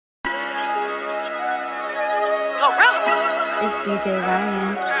It's DJ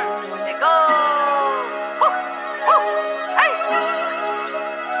Ryan. Let go. Hey.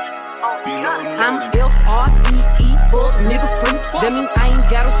 I'm F.N.F, fuck nigga free. That mean I ain't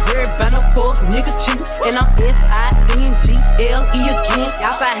gotta worry about no fuck nigga cheat. And I'm S.I.N.G.L.E again.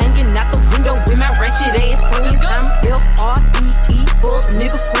 Outside hanging out the window with my ratchet ass friends. I'm F.N.F, fuck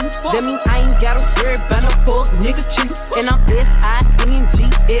nigga free. That mean I ain't gotta worry about no fuck nigga cheat. And I'm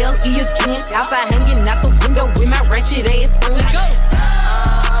S.I.N.G.L.E again. Outside hanging out the window with my ratchet ass friends. Go.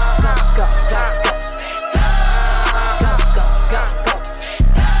 Go, go, go.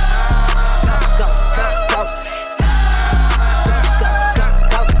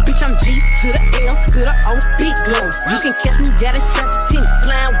 To the L, to the O, big glow. You can catch me at a trap team,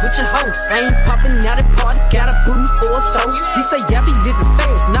 slime with your hoe. I ain't popping out at party, got a booty for a show. He say, yeah, be living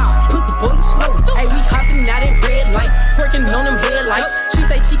fast, nah, put the bullet slow. Hey, we hopping out at red lights, twerking on them headlights. She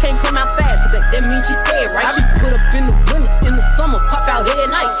say she can't come outside, but that means she scared, right? I be put up in the winter, in the summer, pop out every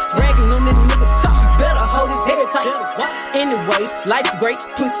night. Bragging on this nigga top, you better hold his head tight. Anyway, life's great,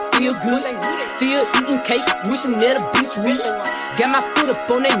 pussy still good. Still eating cake, wishing that a bitch rich. Got my foot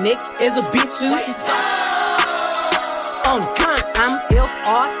up on their neck as a bitch should. On gun, I'm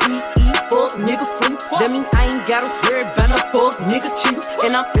F.N.F, fuck nigga free. That mean I ain't gotta worry about no fuck nigga cheat.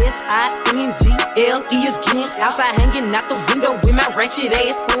 And I'm S.I.N.G.L.E again. Outside hanging out the window with my ratchet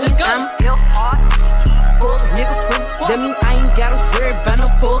ass friends. I'm F.N.F, fuck nigga free. That mean I ain't gotta worry about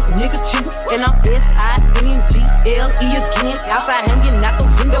no fuck nigga cheat. And I'm S.I.N.G.L.E again. Outside hanging out the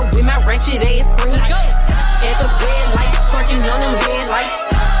window with my ratchet ass friends. At the red light, twerking on them headlights.